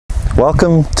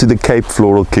Welcome to the Cape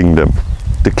Floral Kingdom.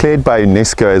 Declared by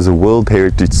UNESCO as a World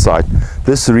Heritage Site,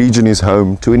 this region is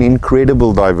home to an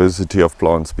incredible diversity of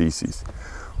plant species.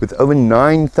 With over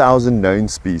 9,000 known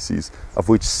species, of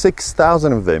which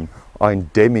 6,000 of them are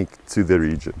endemic to the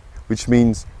region, which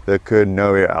means they occur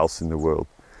nowhere else in the world.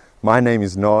 My name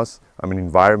is Naas. I'm an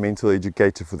environmental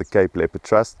educator for the Cape Leopard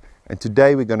Trust, and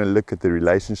today we're going to look at the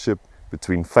relationship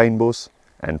between fynbos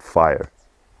and fire.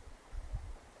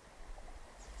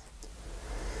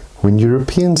 When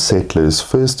European settlers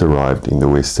first arrived in the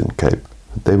Western Cape,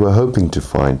 what they were hoping to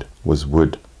find was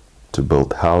wood to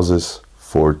build houses,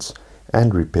 forts,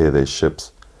 and repair their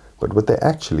ships. But what they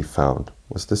actually found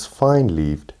was this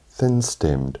fine-leaved,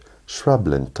 thin-stemmed,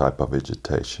 shrubland type of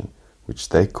vegetation, which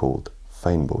they called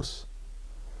fynbos.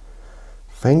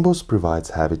 Fynbos provides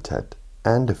habitat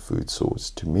and a food source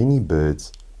to many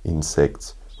birds,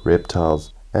 insects,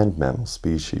 reptiles, and mammal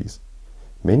species.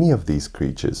 Many of these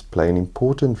creatures play an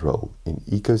important role in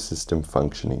ecosystem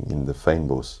functioning in the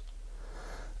fynbos.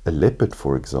 A leopard,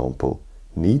 for example,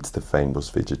 needs the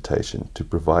fynbos vegetation to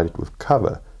provide it with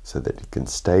cover so that it can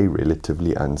stay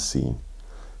relatively unseen.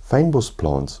 Fynbos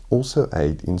plants also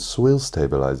aid in soil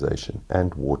stabilization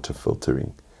and water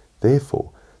filtering.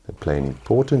 Therefore, they play an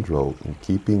important role in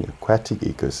keeping aquatic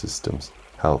ecosystems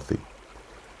healthy.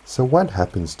 So what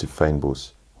happens to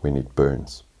fynbos when it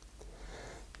burns?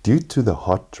 Due to the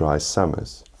hot, dry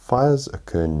summers, fires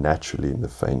occur naturally in the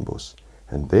fynbos,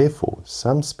 and therefore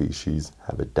some species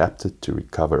have adapted to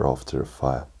recover after a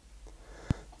fire.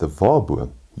 The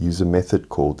waboom use a method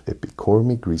called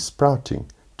epicormic resprouting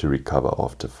to recover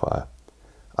after fire.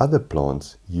 Other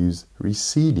plants use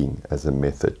reseeding as a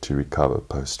method to recover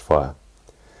post-fire.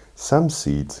 Some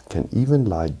seeds can even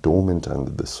lie dormant under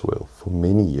the soil for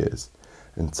many years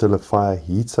until a fire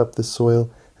heats up the soil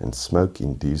and smoke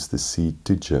induce the seed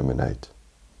to germinate.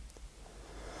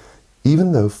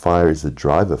 Even though fire is a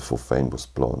driver for fynbos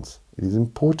plants, it is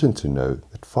important to know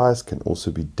that fires can also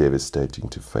be devastating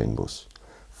to fynbos.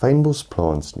 Fynbos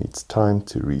plants need time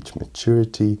to reach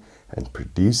maturity and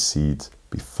produce seeds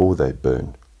before they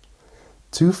burn.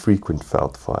 Too frequent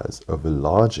veld fires over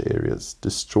large areas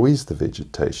destroys the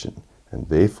vegetation and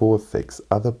therefore affects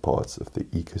other parts of the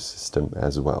ecosystem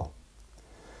as well.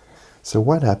 So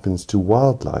what happens to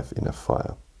wildlife in a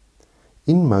fire?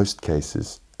 In most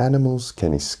cases, animals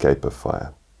can escape a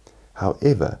fire.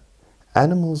 However,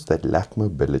 animals that lack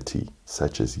mobility,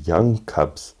 such as young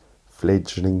cubs,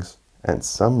 fledglings, and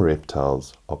some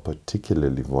reptiles, are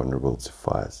particularly vulnerable to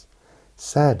fires.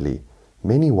 Sadly,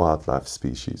 many wildlife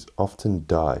species often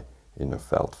die in a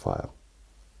veld fire.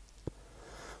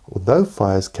 Although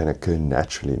fires can occur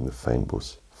naturally in the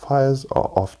fynbos, fires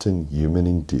are often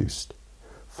human-induced.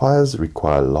 Fires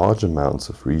require large amounts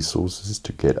of resources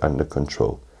to get under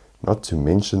control, not to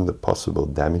mention the possible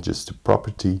damages to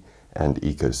property and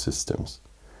ecosystems.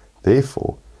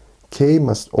 Therefore, care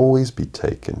must always be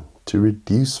taken to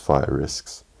reduce fire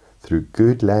risks through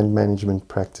good land management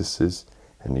practices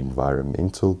and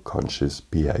environmental conscious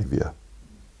behavior.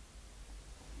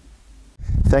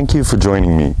 Thank you for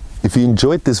joining me. If you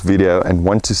enjoyed this video and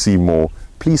want to see more,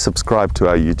 please subscribe to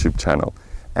our YouTube channel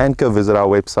and go visit our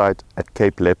website at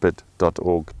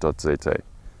capeleopard.org.za.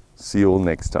 See you all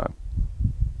next time.